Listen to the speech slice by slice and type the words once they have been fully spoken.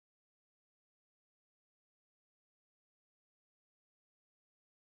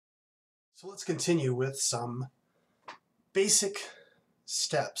So let's continue with some basic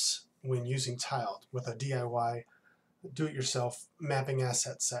steps when using Tiled with a DIY, do-it-yourself mapping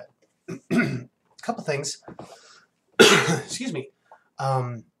asset set. A couple things. Excuse me.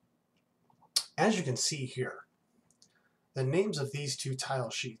 As you can see here, the names of these two tile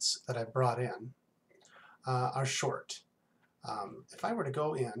sheets that I brought in are short. If I were to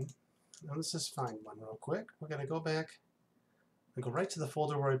go in, now let's just find one real quick. We're going to go back and go right to the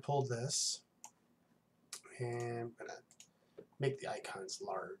folder where I pulled this, and I'm going to make the icons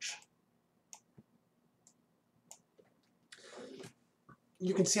large.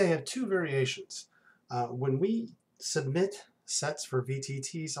 You can see I have two variations. When we submit sets for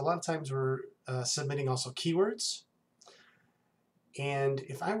VTTs, a lot of times we're submitting also keywords. And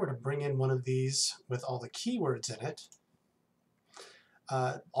if I were to bring in one of these with all the keywords in it,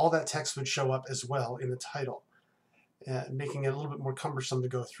 all that text would show up as well in the title, making it a little bit more cumbersome to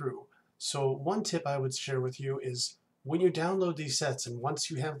go through. So one tip I would share with you is when you download these sets and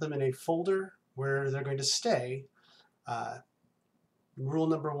once you have them in a folder where they're going to stay, rule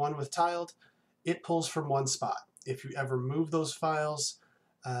number one with Tiled, it pulls from one spot. If you ever move those files,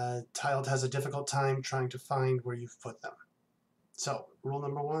 Tiled has a difficult time trying to find where you've put them. So rule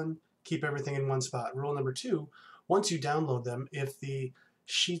number one, keep everything in one spot. Rule number two, once you download them, if the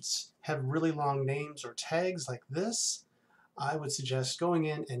sheets have really long names or tags like this, I would suggest going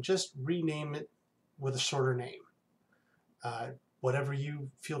in and just rename it with a shorter name. Whatever you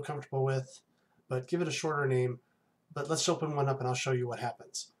feel comfortable with, but give it a shorter name. But let's open one up and I'll show you what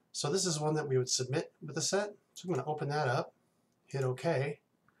happens. So this is one that we would submit with a set. So I'm going to open that up, hit OK,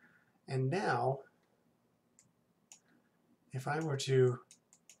 and now if I were to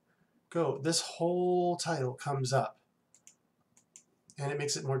go, this whole title comes up, and it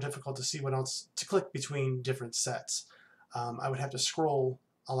makes it more difficult to see what else to click between different sets. I would have to scroll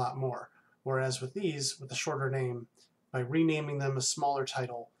a lot more, whereas with these, with a shorter name, by renaming them a smaller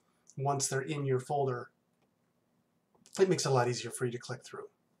title, once they're in your folder, it makes it a lot easier for you to click through.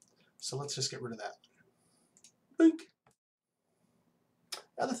 So let's just get rid of that. Boink.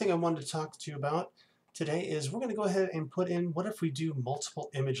 The other thing I wanted to talk to you about today is we're going to go ahead and put in, what if we do multiple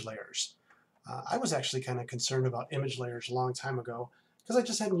image layers? I was actually kind of concerned about image layers a long time ago because I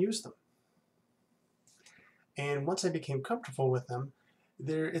just hadn't used them. And once I became comfortable with them,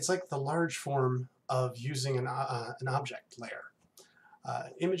 it's like the large form of using an object layer.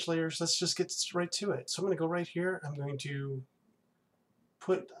 Image layers, let's just get right to it. So I'm going to go right here. I'm going to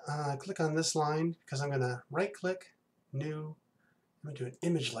click on this line because I'm going to right click, new, I'm going to do an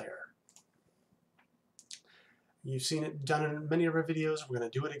image layer. You've seen it done in many of our videos. We're going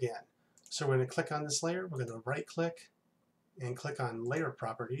to do it again. So we're going to click on this layer. We're going to right click and click on layer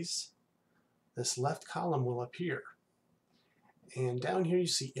properties. This left column will appear. And down here you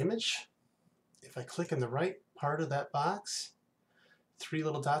see image. If I click in the right part of that box, three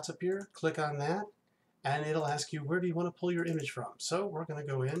little dots appear. Click on that and it'll ask you, where do you want to pull your image from? So we're going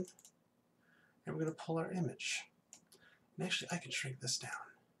to go in and we're going to pull our image. And actually I can shrink this down.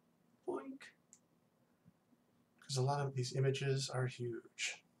 Boink. Because a lot of these images are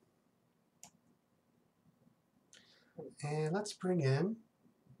huge. And let's bring in,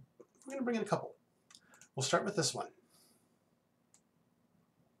 we're going to bring in a couple. We'll start with this one.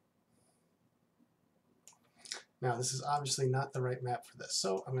 Now this is obviously not the right map for this,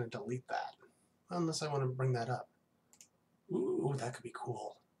 so I'm going to delete that. Unless I want to bring that up. Ooh, that could be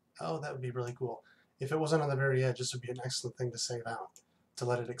cool. Oh, that would be really cool. If it wasn't on the very edge, this would be an excellent thing to save out, to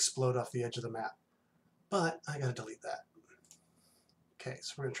let it explode off the edge of the map. But I got to delete that. Okay,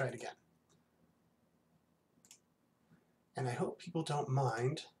 so we're going to try it again. And I hope people don't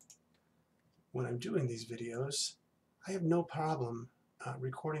mind when I'm doing these videos. I have no problem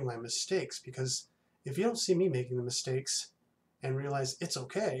recording my mistakes, because if you don't see me making the mistakes and realize it's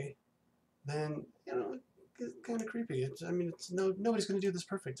okay, then, you know, it's kind of creepy. I mean, nobody's going to do this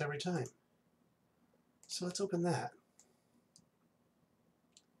perfect every time. So let's open that.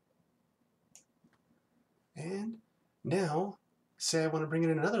 And now, say I want to bring in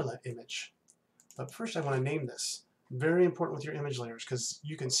another image. But first I want to name this. Very important with your image layers, because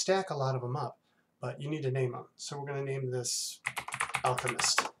you can stack a lot of them up, but you need to name them. So we're going to name this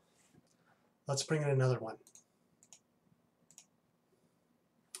Alchemist. Let's bring in another one.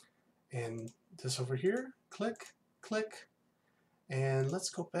 And this over here, click, click, and let's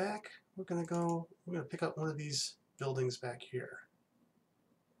go back. We're going to pick up one of these buildings back here.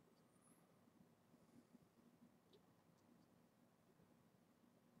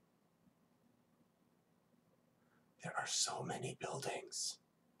 There are so many buildings.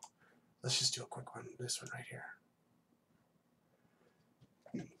 Let's just do a quick one, this one right here.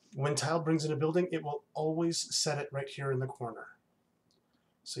 When tile brings in a building, it will always set it right here in the corner.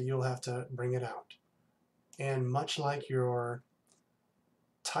 So you'll have to bring it out. And much like your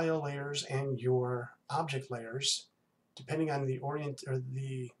tile layers and your object layers, depending on the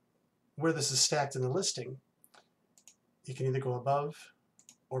where this is stacked in the listing, you can either go above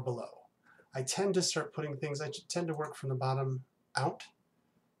or below. I tend to start putting things, I tend to work from the bottom out.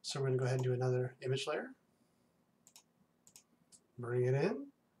 So we're going to go ahead and do another image layer. Bring it in.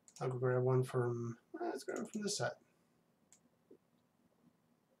 I'll go grab one from, let's grab it from this set.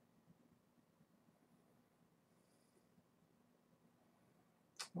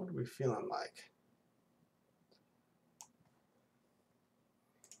 What are we feeling like?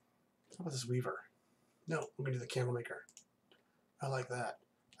 How about this weaver? No, we're going to do the candle maker. I like that.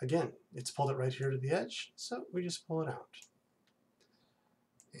 Again, it's pulled it right here to the edge, so we just pull it out.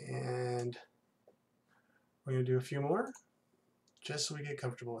 And we're going to do a few more, just so we get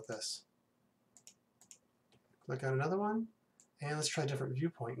comfortable with this. Click on another one, and let's try a different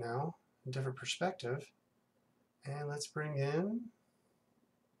viewpoint now, a different perspective. And let's bring in,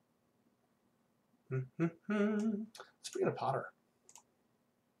 let's bring in a potter.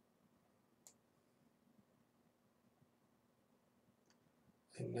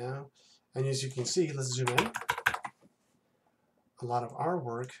 And now, and as you can see, let's zoom in. A lot of our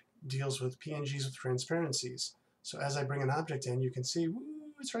work deals with PNGs with transparencies. So as I bring an object in, you can see, woo,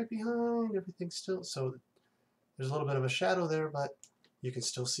 it's right behind, everything's still, so there's a little bit of a shadow there, but you can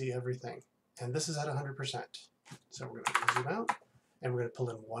still see everything. And this is at 100%. So we're going to zoom out, and we're going to pull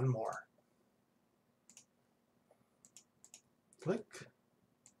in one more. Click.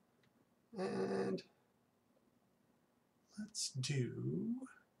 And let's do,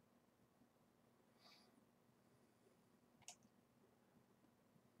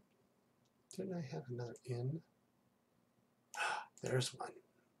 didn't I have another in? There's one.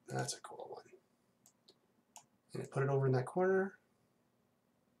 That's a cool one. And put it over in that corner.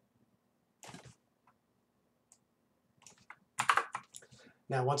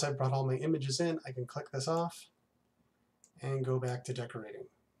 Now once I've brought all my images in, I can click this off and go back to decorating.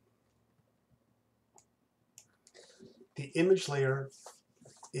 The image layer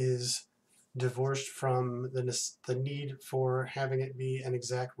is divorced from the need for having it be an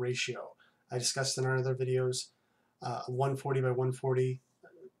exact ratio. I discussed in our other videos, 140 by 140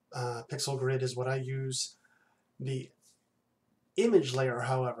 pixel grid is what I use. The image layer,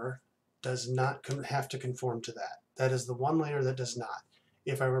 however, does not have to conform to that. That is the one layer that does not.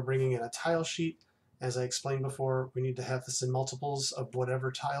 If I were bringing in a tile sheet, as I explained before, we need to have this in multiples of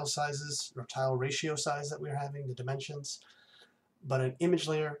whatever tile sizes or tile ratio size that we're having, the dimensions. But an image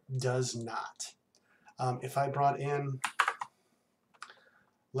layer does not. If I brought in,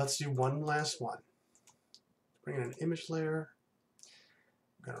 let's do one last one. Bring in an image layer.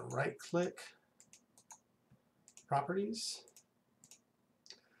 I'm going to right click, properties,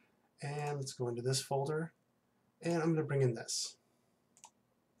 and let's go into this folder, and I'm going to bring in this.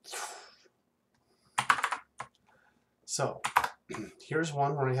 So here's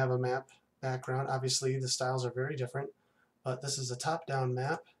one where I have a map background. Obviously the styles are very different, but this is a top-down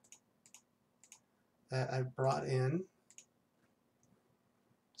map that I've brought in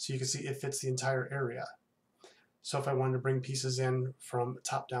so you can see it fits the entire area. So if I wanted to bring pieces in from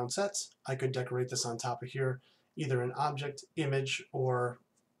top-down sets, I could decorate this on top of here, either in object, image, or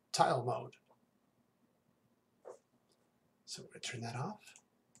tile mode. So we're going to turn that off.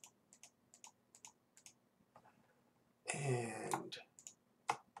 And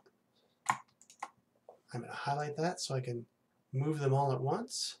I'm going to highlight that so I can move them all at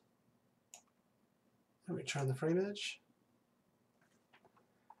once. And return the frame image.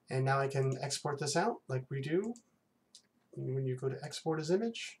 And now I can export this out like we do when you go to export as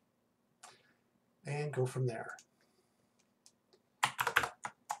image, and go from there.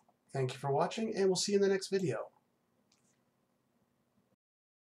 Thank you for watching, and we'll see you in the next video.